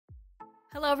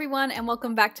Hello everyone and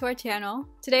welcome back to our channel.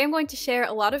 Today I'm going to share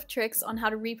a lot of tricks on how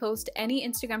to repost any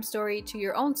Instagram story to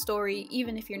your own story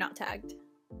even if you're not tagged.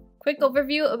 Quick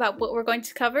overview about what we're going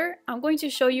to cover. I'm going to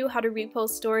show you how to repost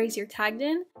stories you're tagged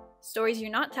in, stories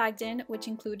you're not tagged in, which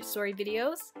include story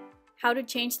videos, how to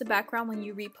change the background when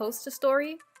you repost a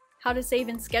story, how to save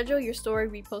and schedule your story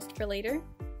repost for later,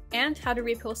 and how to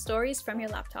repost stories from your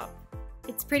laptop.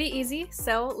 It's pretty easy,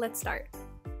 so let's start.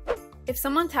 If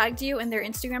someone tagged you in their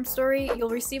Instagram story,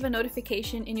 you'll receive a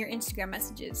notification in your Instagram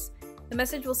messages. The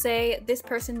message will say, "This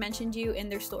person mentioned you in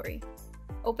their story."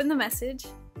 Open the message,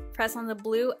 press on the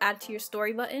blue Add to your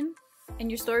story button,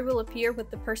 and your story will appear with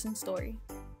the person's story.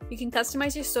 You can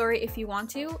customize your story if you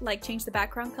want to, like change the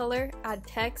background color, add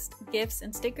text, GIFs,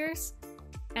 and stickers,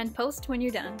 and post when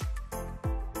you're done.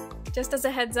 Just as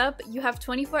a heads up, you have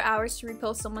 24 hours to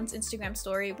repost someone's Instagram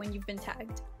story when you've been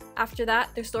tagged. After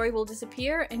that, their story will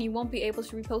disappear and you won't be able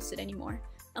to repost it anymore,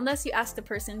 unless you ask the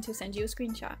person to send you a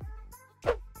screenshot.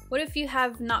 What if you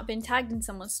have not been tagged in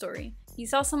someone's story? You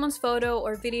saw someone's photo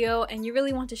or video and you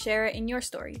really want to share it in your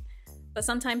story, but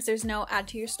sometimes there's no Add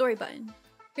to your story button.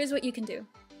 Here's what you can do.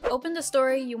 Open the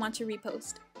story you want to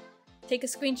repost. Take a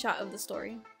screenshot of the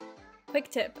story.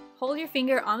 Quick tip, hold your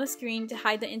finger on the screen to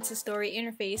hide the Insta Story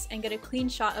interface and get a clean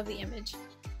shot of the image.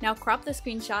 Now crop the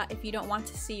screenshot if you don't want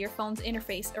to see your phone's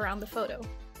interface around the photo.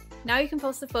 Now you can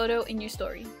post the photo in your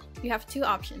story. You have two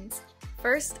options.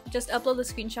 First, just upload the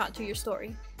screenshot to your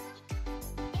story.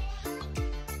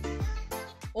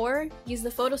 Or use the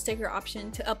photo sticker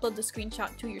option to upload the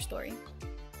screenshot to your story.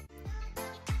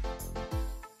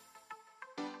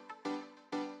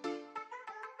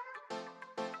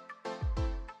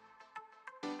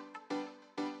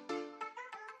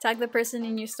 Tag the person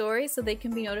in your story so they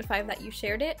can be notified that you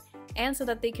shared it, and so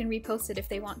that they can repost it if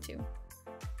they want to.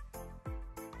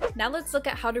 Now let's look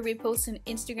at how to repost an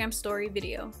Instagram story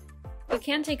video. You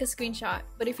can take a screenshot,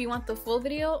 but if you want the full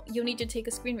video, you'll need to take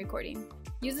a screen recording.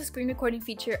 Use the screen recording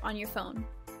feature on your phone.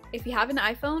 If you have an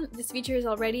iPhone, this feature is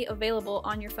already available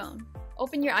on your phone.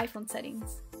 Open your iPhone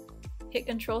settings. Hit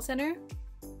Control Center.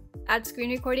 Add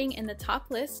screen recording in the top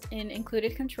list in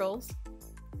Included Controls.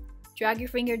 Drag your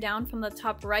finger down from the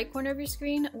top right corner of your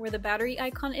screen where the battery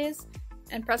icon is,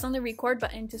 and press on the record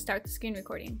button to start the screen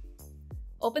recording.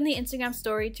 Open the Instagram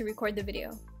story to record the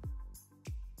video.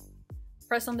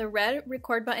 Press on the red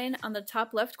record button on the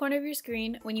top left corner of your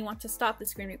screen when you want to stop the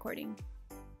screen recording.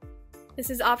 This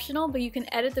is optional, but you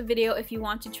can edit the video if you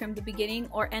want to trim the beginning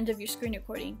or end of your screen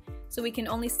recording, so we can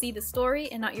only see the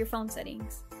story and not your phone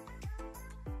settings.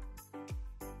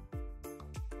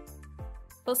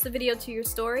 Post the video to your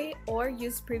story, or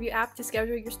use the Preview app to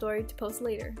schedule your story to post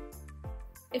later.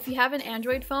 If you have an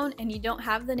Android phone and you don't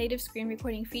have the native screen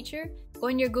recording feature, go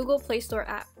in your Google Play Store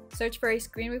app, search for a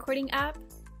screen recording app,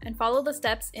 and follow the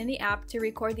steps in the app to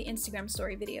record the Instagram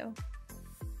story video.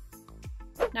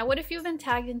 Now what if you've been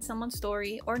tagged in someone's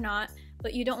story or not,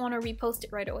 but you don't want to repost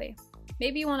it right away?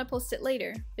 Maybe you want to post it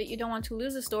later, but you don't want to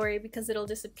lose the story because it'll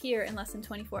disappear in less than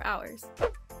 24 hours.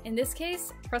 In this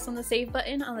case, press on the save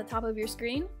button on the top of your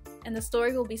screen, and the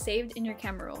story will be saved in your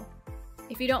camera roll.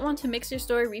 If you don't want to mix your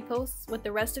story reposts with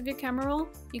the rest of your camera roll,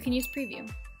 you can use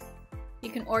Preview.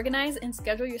 You can organize and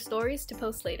schedule your stories to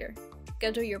post later.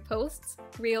 Schedule your posts,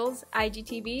 reels,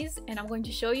 IGTVs, and I'm going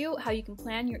to show you how you can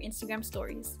plan your Instagram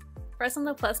stories. Press on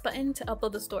the plus button to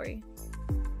upload the story.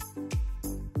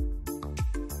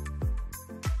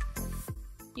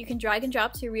 You can drag and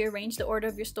drop to rearrange the order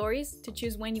of your stories to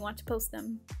choose when you want to post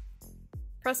them.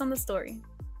 Press on the story.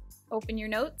 Open your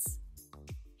notes.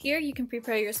 Here you can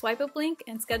prepare your swipe up link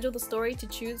and schedule the story to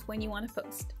choose when you want to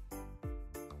post.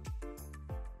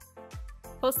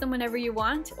 Post them whenever you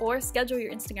want, or schedule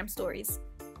your Instagram stories.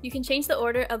 You can change the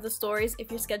order of the stories if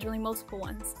you're scheduling multiple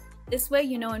ones. This way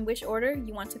you know in which order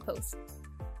you want to post.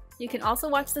 You can also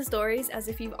watch the stories as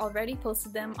if you've already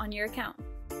posted them on your account.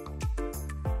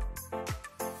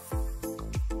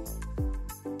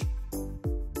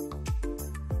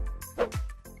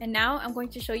 And now I'm going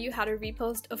to show you how to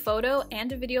repost a photo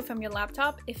and a video from your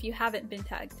laptop if you haven't been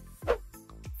tagged.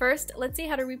 First, let's see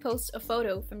how to repost a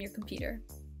photo from your computer.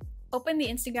 Open the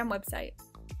Instagram website.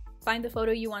 Find the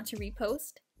photo you want to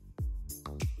repost.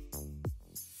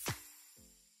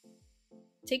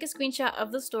 Take a screenshot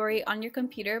of the story on your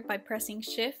computer by pressing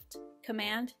Shift,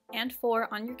 Command, and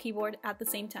 4 on your keyboard at the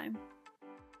same time.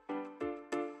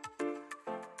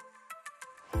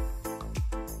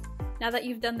 Now that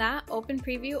you've done that, open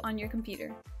Preview on your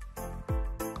computer.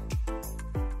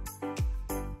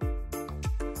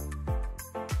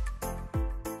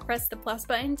 Press the plus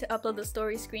button to upload the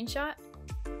story screenshot.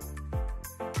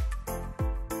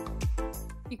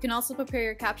 You can also prepare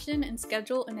your caption and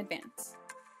schedule in advance.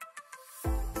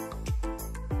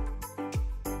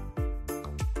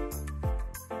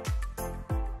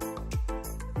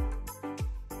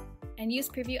 and use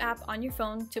Preview app on your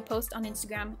phone to post on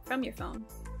Instagram from your phone.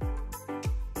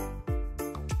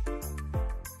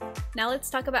 Now let's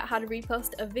talk about how to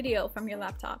repost a video from your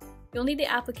laptop. You'll need the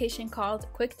application called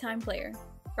QuickTime Player.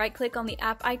 Right-click on the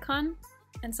app icon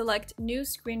and select New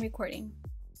Screen Recording.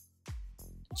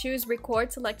 Choose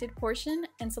Record Selected Portion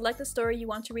and select the story you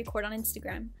want to record on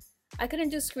Instagram. I couldn't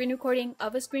do screen recording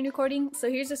of a screen recording, so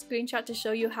here's a screenshot to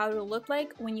show you how it will look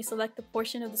like when you select the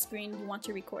portion of the screen you want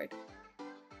to record.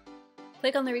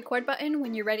 Click on the record button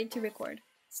when you're ready to record.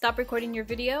 Stop recording your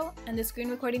video and the screen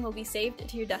recording will be saved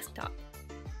to your desktop.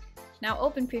 Now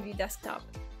open Preview Desktop.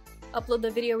 Upload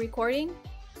the video recording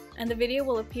and the video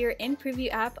will appear in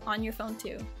Preview app on your phone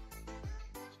too.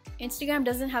 Instagram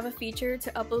doesn't have a feature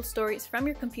to upload stories from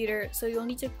your computer, so you'll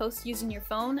need to post using your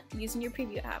phone using your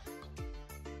Preview app.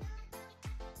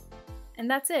 And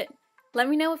that's it. Let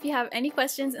me know if you have any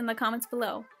questions in the comments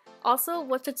below. Also,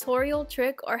 what tutorial,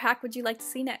 trick, or hack would you like to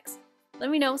see next? Let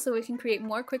me know so we can create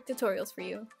more quick tutorials for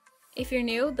you. If you're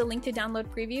new, the link to download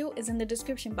Preview is in the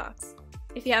description box.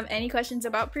 If you have any questions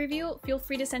about Preview, feel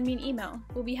free to send me an email.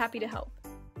 We'll be happy to help.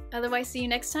 Otherwise, see you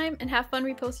next time and have fun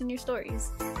reposting your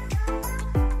stories.